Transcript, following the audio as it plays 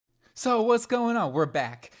So what's going on? We're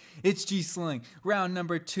back. It's GSLING, round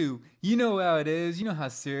number 2. You know how it is. You know how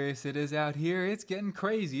serious it is out here. It's getting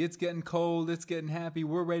crazy. It's getting cold. It's getting happy.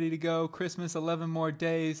 We're ready to go. Christmas, 11 more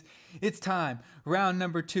days. It's time. Round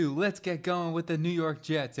number 2. Let's get going with the New York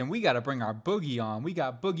Jets. And we got to bring our boogie on. We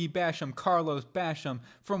got Boogie Basham, Carlos Basham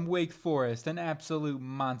from Wake Forest, an absolute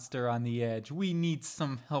monster on the edge. We need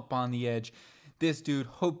some help on the edge. This dude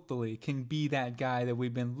hopefully can be that guy that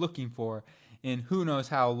we've been looking for in who knows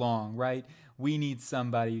how long, right? We need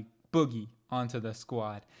somebody, Boogie, onto the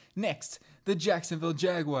squad. Next, the Jacksonville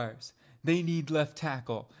Jaguars. They need left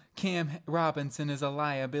tackle. Cam Robinson is a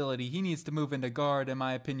liability. He needs to move into guard, in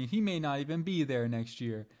my opinion. He may not even be there next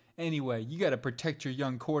year. Anyway, you got to protect your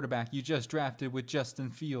young quarterback you just drafted with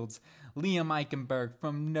Justin Fields. Liam Eichenberg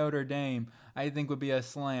from Notre Dame, I think would be a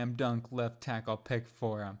slam dunk left tackle pick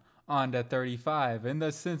for him. On to 35, and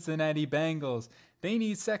the Cincinnati Bengals. They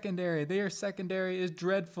need secondary. Their secondary is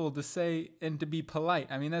dreadful, to say and to be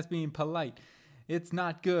polite. I mean, that's being polite. It's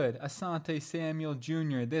not good. Asante Samuel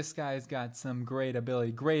Jr., this guy's got some great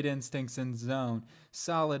ability, great instincts in zone,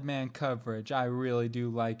 solid man coverage. I really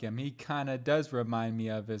do like him. He kind of does remind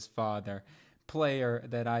me of his father. Player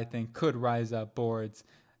that I think could rise up boards.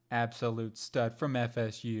 Absolute stud from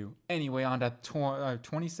FSU. Anyway, on to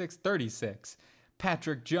 36.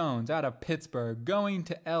 Patrick Jones out of Pittsburgh going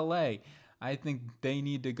to LA. I think they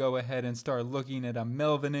need to go ahead and start looking at a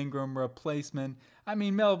Melvin Ingram replacement. I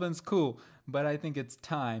mean, Melvin's cool, but I think it's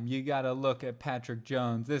time. You got to look at Patrick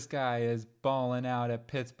Jones. This guy is balling out at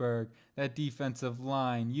Pittsburgh. That defensive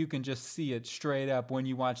line, you can just see it straight up when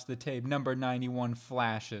you watch the tape. Number 91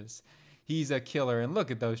 flashes. He's a killer. And look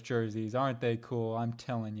at those jerseys. Aren't they cool? I'm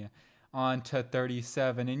telling you. On to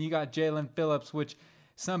 37. And you got Jalen Phillips, which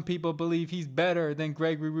some people believe he's better than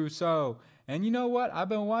Gregory Rousseau. And you know what? I've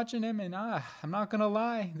been watching him, and I'm not going to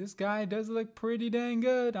lie. This guy does look pretty dang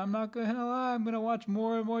good. I'm not going to lie. I'm going to watch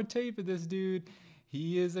more and more tape of this dude.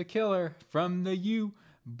 He is a killer from the U.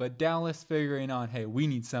 But Dallas figuring on, hey, we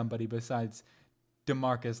need somebody besides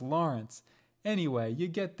DeMarcus Lawrence. Anyway, you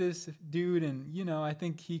get this dude, and, I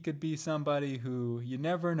think he could be somebody who you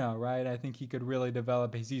never know, right? I think he could really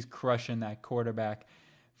develop. He's crushing that quarterback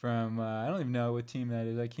from, I don't even know what team that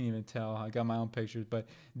is. I can't even tell. I got my own pictures. But,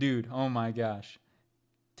 dude, oh my gosh.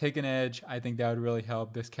 Take an edge. I think that would really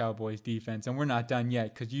help this Cowboys defense. And we're not done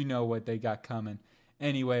yet because you know what they got coming.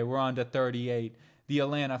 Anyway, we're on to 38. The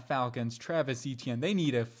Atlanta Falcons, Travis Etienne. They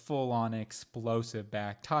need a full-on explosive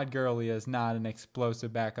back. Todd Gurley is not an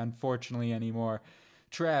explosive back, unfortunately, anymore.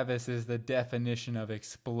 Travis is the definition of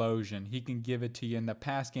explosion. He can give it to you in the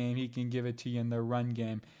pass game. He can give it to you in the run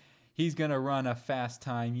game. He's going to run a fast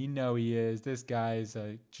time. You know he is. This guy is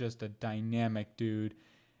just a dynamic dude.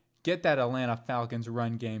 Get that Atlanta Falcons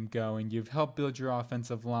run game going. You've helped build your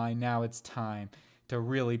offensive line. Now it's time to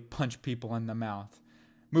really punch people in the mouth.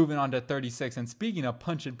 Moving on to 36. And speaking of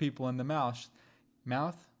punching people in the mouth,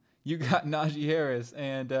 you got Najee Harris.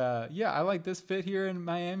 And, I like this fit here in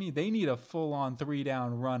Miami. They need a full-on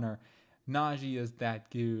 3-down runner. Najee is that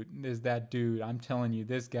dude. I'm telling you,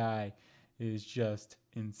 this guy is just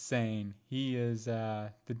insane. He is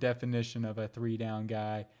the definition of a 3-down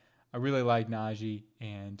guy. I really like Najee,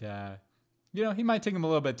 and he might take him a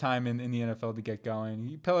little bit of time in the NFL to get going.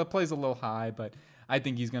 He plays a little high, but I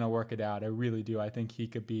think he's going to work it out. I really do. I think he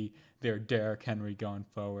could be their Derrick Henry going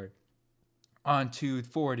forward. On to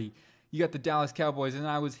 40. You got the Dallas Cowboys, and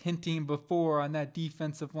I was hinting before on that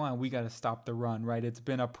defensive line. We got to stop the run, right? It's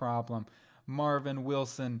been a problem. Marvin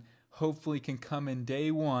Wilson hopefully can come in day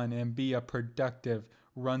one and be a productive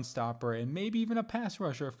run stopper and maybe even a pass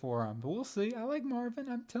rusher for him. But we'll see. I like Marvin.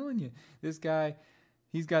 I'm telling you, this guy,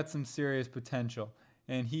 he's got some serious potential,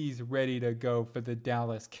 and he's ready to go for the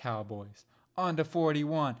Dallas Cowboys. On to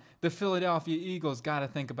 41. The Philadelphia Eagles got to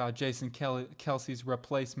think about Jason Kelsey's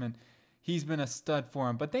replacement. He's been a stud for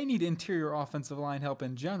him, but they need interior offensive line help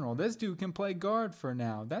in general. This dude can play guard for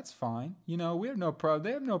now. That's fine. We have no problem.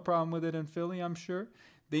 They have no problem with it in Philly, I'm sure.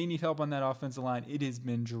 They need help on that offensive line. It has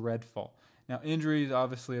been dreadful. Now, injuries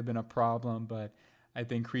obviously have been a problem, but I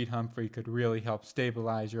think Creed Humphrey could really help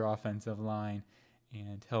stabilize your offensive line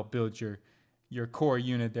and help build your core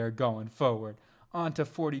unit there going forward. On to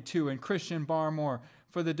 42, and Christian Barmore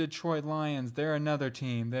for the Detroit Lions. They're another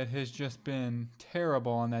team that has just been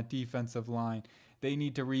terrible on that defensive line. They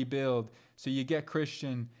need to rebuild. So you get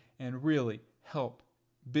Christian and really help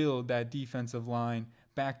build that defensive line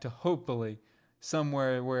back to hopefully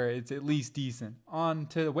somewhere where it's at least decent. On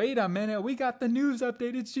to, wait a minute, we got the news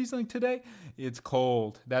update. It's GSLING today. It's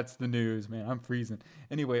cold. That's the news, man. I'm freezing.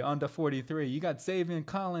 Anyway, on to 43. You got Zaven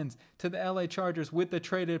Collins to the LA Chargers with the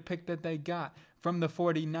traded pick that they got from the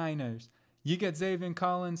 49ers. You get Zaven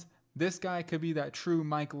Collins, This guy could be that true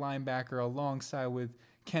Mike linebacker alongside with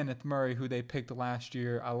Kenneth Murray, who they picked last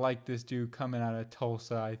year. I like this dude coming out of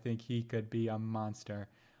Tulsa. I think he could be a monster.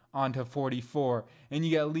 On to 44. And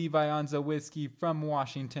you got Levi Onzawiski from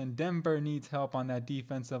Washington. Denver needs help on that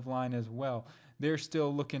defensive line as well. They're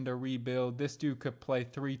still looking to rebuild. This dude could play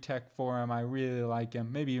 3 tech for him. I really like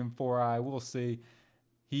him. Maybe even 4-eye. We'll see.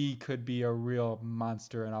 He could be a real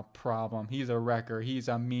monster and a problem. He's a wrecker. He's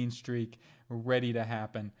a mean streak ready to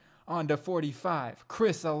happen. On to 45,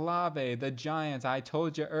 Chris Olave, the Giants. I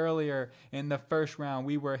told you earlier in the first round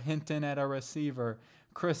we were hinting at a receiver.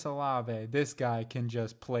 Chris Olave, this guy can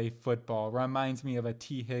just play football. Reminds me of a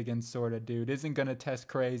T. Higgins sort of dude. Isn't going to test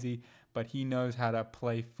crazy, but he knows how to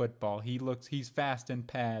play football. He's fast in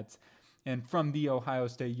pads. And from The Ohio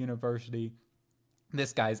State University,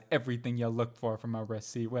 this guy's everything you look for from a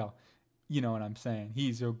receiver. Well, you know what I'm saying.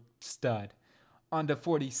 He's a stud. On to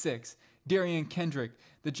 46, Darian Kendrick.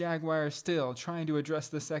 The Jaguars still trying to address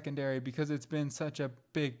the secondary because it's been such a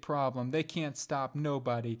big problem. They can't stop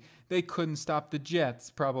nobody. They couldn't stop the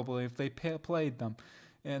Jets probably if they played them.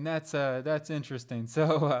 And that's interesting.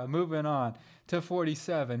 So moving on to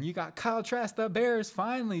 47, you got Kyle Trask. The Bears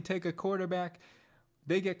finally take a quarterback.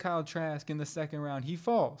 They get Kyle Trask in the second round. He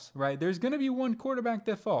falls, right? There's going to be one quarterback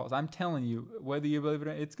that falls. I'm telling you, whether you believe it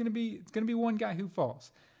or not, it's going to be one guy who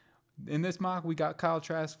falls. In this mock, we got Kyle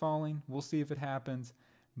Trask falling. We'll see if it happens.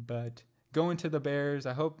 But going to the Bears,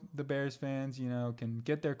 I hope the Bears fans, can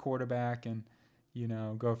get their quarterback and,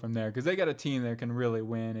 go from there. Because they got a team that can really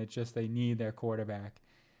win. It's just they need their quarterback.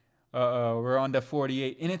 We're on to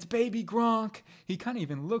 48. And it's Baby Gronk. He kind of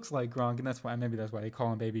even looks like Gronk. And maybe that's why they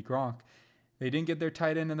call him Baby Gronk. They didn't get their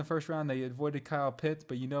tight end in the first round. They avoided Kyle Pitts.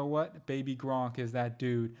 But you know what? Baby Gronk is that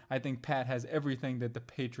dude. I think Pat has everything that the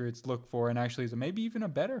Patriots look for and actually is maybe even a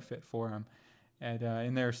better fit for him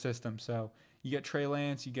in their system. So you get Trey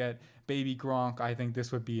Lance, you get Baby Gronk. I think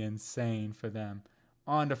this would be insane for them.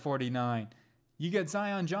 On to 49. You get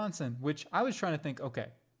Zion Johnson, which I was trying to think, okay,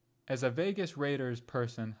 as a Vegas Raiders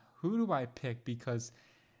person, who do I pick? Because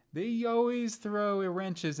they always throw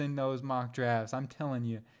wrenches in those mock drafts. I'm telling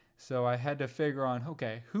you. So I had to figure on,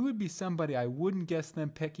 okay, who would be somebody I wouldn't guess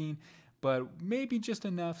them picking, but maybe just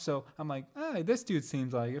enough. So I'm like, this dude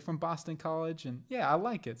seems like it from Boston College. And yeah, I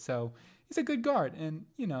like it. So he's a good guard. And,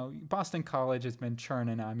 Boston College has been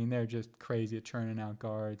churning out. I mean, they're just crazy at churning out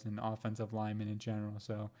guards and offensive linemen in general.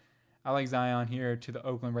 So I like Zion here to the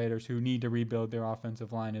Oakland Raiders, who need to rebuild their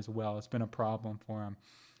offensive line as well. It's been a problem for them.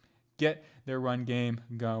 Get their run game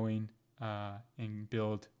going and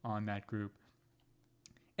build on that group.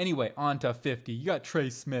 Anyway, on to 50. You got Trey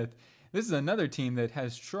Smith. This is another team that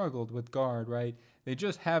has struggled with guard, right? They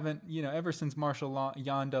just haven't, ever since Marshall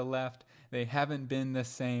Yonda left, they haven't been the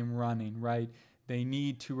same running, right? They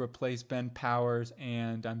need to replace Ben Powers,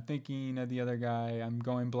 and I'm thinking of the other guy. I'm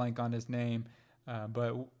going blank on his name,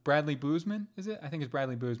 but Bradley Boozman, is it? I think it's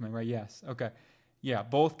Bradley Boozman, right? Yes. Okay. Yeah,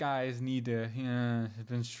 both guys need to have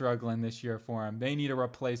been struggling this year for him. They need a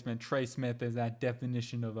replacement. Trey Smith is that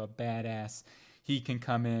definition of a badass. He can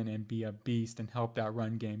come in and be a beast and help that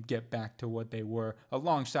run game get back to what they were.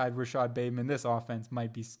 Alongside Rashad Bateman, this offense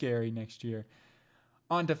might be scary next year.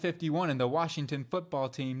 On to 51, and the Washington football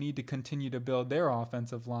team need to continue to build their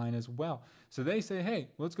offensive line as well. So they say, hey,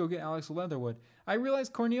 let's go get Alex Leatherwood. I realize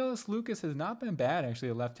Cornelius Lucas has not been bad, actually,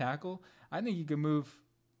 at left tackle. I think you can move,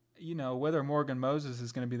 whether Morgan Moses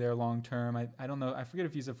is going to be there long term. I don't know. I forget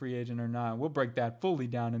if he's a free agent or not. We'll break that fully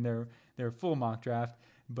down in their full mock draft.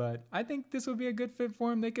 But I think this would be a good fit for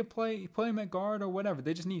him. They could play him at guard or whatever.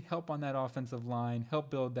 They just need help on that offensive line, help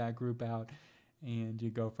build that group out, and you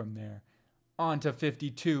go from there. On to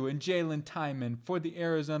 52, and Jalen Tymon for the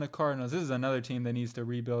Arizona Cardinals. This is another team that needs to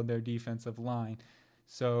rebuild their defensive line.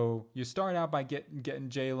 So you start out by getting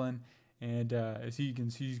Jalen, and as you can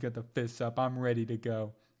see, he's got the fists up. I'm ready to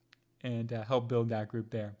go and help build that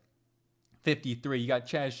group there. 53, you got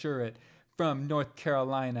Chaz Surratt from North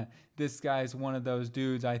Carolina. This guy's one of those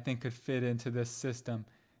dudes I think could fit into this system.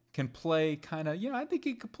 Can play kind of, I think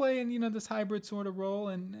he could play in, this hybrid sort of role.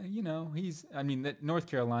 And, that North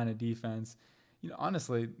Carolina defense,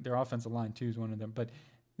 honestly, their offensive line too is one of them. But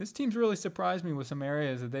this team's really surprised me with some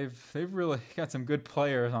areas that they've really got some good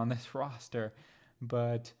players on this roster.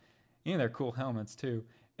 But, they're cool helmets too.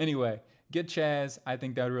 Anyway, get Chaz. I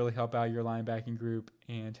think that would really help out your linebacking group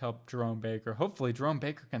and help Jerome Baker. Hopefully, Jerome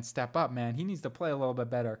Baker can step up, man. He needs to play a little bit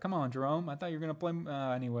better. Come on, Jerome. I thought you were going to play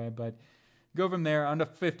anyway, but go from there. On to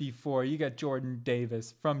 54, you got Jordan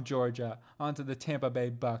Davis from Georgia onto the Tampa Bay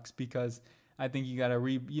Bucks because I think you got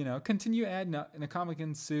to continue adding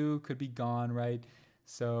Nakamaka Sue could be gone, right?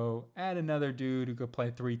 So add another dude who could play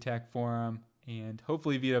 3 tech for him. And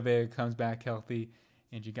hopefully Vita Vea comes back healthy,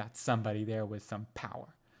 and you got somebody there with some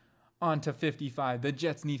power. On to 55. The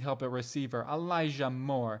Jets need help at receiver. Elijah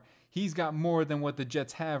Moore. He's got more than what the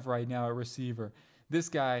Jets have right now at receiver. This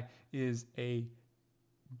guy is a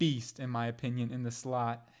beast, in my opinion, in the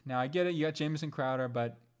slot. Now, I get it. You got Jamison Crowder,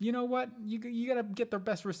 but you know what? You got to get their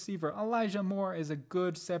best receiver. Elijah Moore is a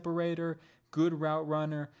good separator, good route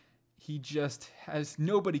runner. He just has,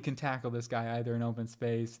 nobody can tackle this guy either in open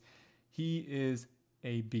space. He is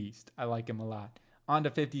a beast. I like him a lot. On to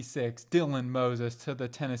 56, Dylan Moses to the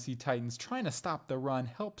Tennessee Titans, trying to stop the run,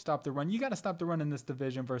 help stop the run. You got to stop the run in this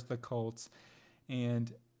division versus the Colts.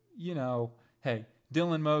 And, you know, hey,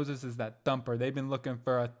 Dylan Moses is that thumper. They've been looking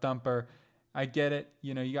for a thumper. I get it.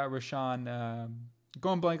 You know, you got Rashawn,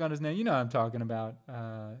 going blank on his name. You know what I'm talking about.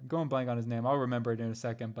 Going blank on his name. I'll remember it in a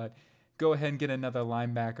second. But go ahead and get another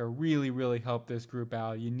linebacker. Really, really help this group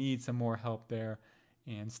out. You need some more help there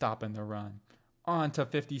and stopping the run. On to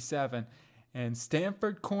 57. And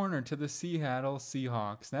Stanford corner to the Seattle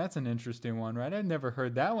Seahawks. That's an interesting one, right? I've never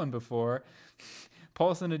heard that one before.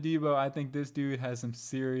 Paulson Adebo, I think this dude has some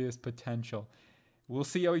serious potential. We'll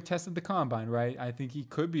see how he tested the combine, right? I think he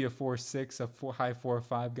could be a 4.6, high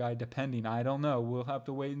 4.5 guy, depending. I don't know. We'll have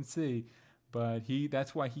to wait and see. But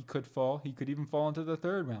that's why he could fall. He could even fall into the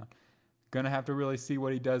third round. Going to have to really see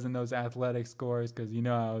what he does in those athletic scores, because you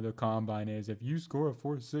know how the combine is. If you score a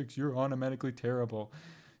 4.6, you're automatically terrible.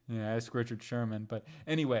 Yeah, ask Richard Sherman. But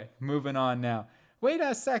anyway, moving on now. Wait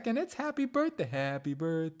a second. It's happy birthday. Happy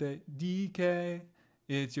birthday, DK.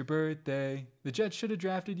 It's your birthday. The Jets should have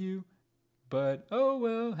drafted you. But, oh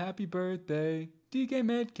well, happy birthday. DK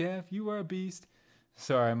Metcalf, you are a beast.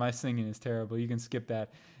 Sorry, my singing is terrible. You can skip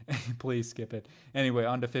that. Please skip it. Anyway,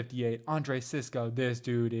 on to 58. Andre Cisco. This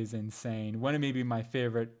dude is insane. One of maybe my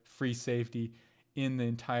favorite free safety in the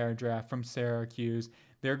entire draft from Syracuse.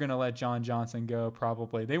 They're going to let John Johnson go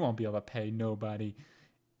probably. They won't be able to pay nobody.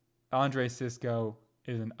 Andre Cisco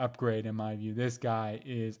is an upgrade in my view. This guy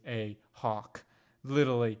is a hawk.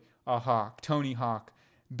 Literally a hawk. Tony Hawk.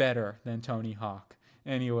 Better than Tony Hawk.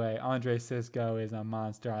 Anyway, Andre Cisco is a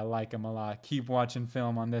monster. I like him a lot. Keep watching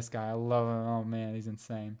film on this guy. I love him. Oh, man, he's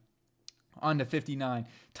insane. On to 59,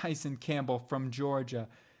 Tyson Campbell from Georgia.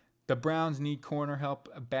 The Browns need corner help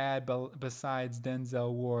bad besides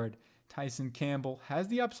Denzel Ward. Tyson Campbell has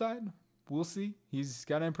the upside. We'll see. He's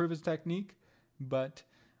got to improve his technique. But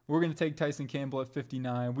we're going to take Tyson Campbell at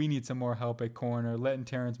 59. We need some more help at corner. Letting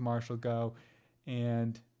Terrence Marshall go.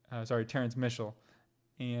 And, Terrence Mitchell.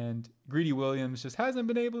 And Greedy Williams just hasn't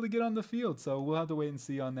been able to get on the field. So we'll have to wait and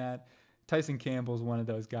see on that. Tyson Campbell's one of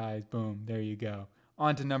those guys. Boom. There you go.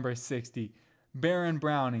 On to number 60. Baron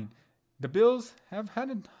Browning. The Bills have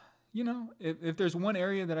had if there's one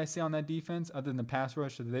area that I see on that defense other than the pass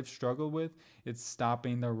rush that they've struggled with, it's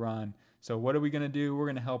stopping the run. So what are we going to do? We're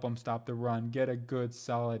going to help them stop the run. Get a good,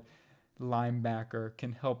 solid linebacker.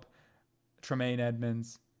 Can help Tremaine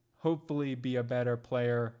Edmonds hopefully be a better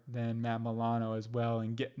player than Matt Milano as well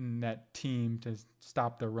and getting that team to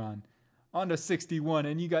stop the run. On to 61,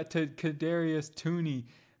 and you got to Kadarius Toney.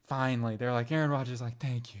 Finally, they're like, Aaron Rodgers like,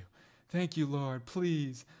 thank you. Thank you, Lord,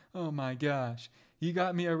 please. Oh, my gosh. You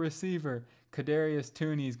got me a receiver. Kadarius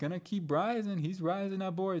Toney is going to keep rising. He's rising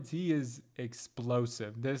up boards. He is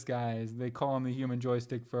explosive. This guy they call him the human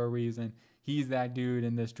joystick for a reason. He's that dude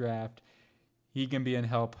in this draft. He can be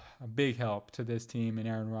a big help to this team and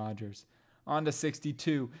Aaron Rodgers. On to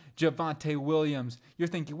 62, Javonte Williams. You're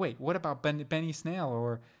thinking, wait, what about Benny Snell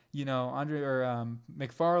or,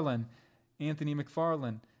 McFarland, Anthony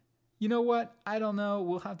McFarland? You know what? I don't know.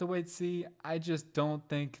 We'll have to wait and see. I just don't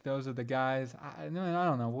think those are the guys. I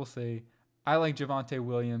don't know. We'll see. I like Javonte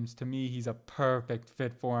Williams. To me, he's a perfect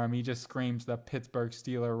fit for him. He just screams the Pittsburgh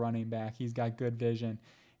Steeler running back. He's got good vision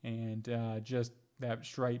and just that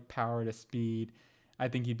straight power to speed. I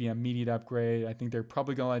think he'd be an immediate upgrade. I think they're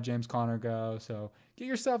probably going to let James Conner go. So get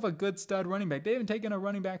yourself a good stud running back. They haven't taken a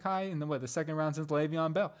running back high in the second round since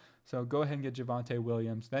Le'Veon Bell. So go ahead and get Javonte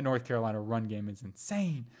Williams. That North Carolina run game is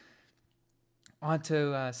insane. On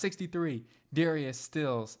to 63, Darius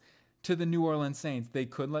Stills to the New Orleans Saints. They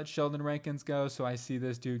could let Sheldon Rankins go, so I see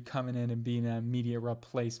this dude coming in and being an immediate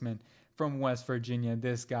replacement from West Virginia.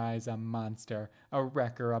 This guy's a monster, a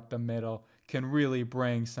wrecker up the middle, can really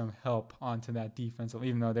bring some help onto that defensive,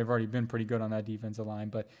 even though they've already been pretty good on that defensive line.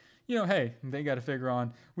 But, hey, they got to figure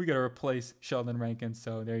on, we got to replace Sheldon Rankins,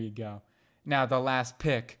 so there you go. Now the last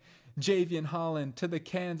pick. Javian Holland to the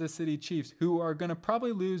Kansas City Chiefs, who are going to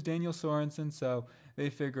probably lose Daniel Sorensen. So they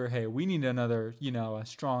figure, hey, we need another, a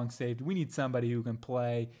strong safety. We need somebody who can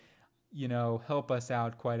play, help us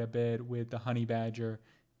out quite a bit with the Honey Badger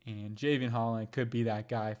And Javian Holland could be that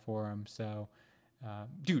guy for him. So,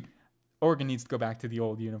 dude, Oregon needs to go back to the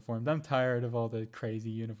old uniforms. I'm tired of all the crazy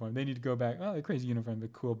uniforms. They need to go back. Oh, the crazy uniforms are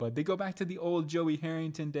cool, but they go back to the old Joey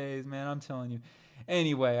Harrington days, man. I'm telling you.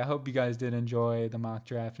 Anyway, I hope you guys did enjoy the mock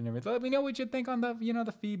draft and everything. Let me know what you think on the,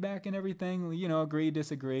 the feedback and everything. Agree,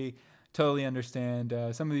 disagree. Totally understand.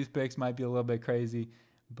 Some of these picks might be a little bit crazy,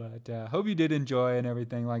 but hope you did enjoy and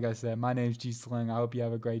everything. Like I said, my name's G Sling. I hope you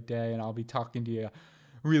have a great day, and I'll be talking to you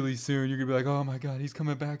really soon. You're going to be like, oh my God, he's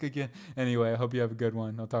coming back again. Anyway, I hope you have a good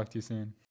one. I'll talk to you soon.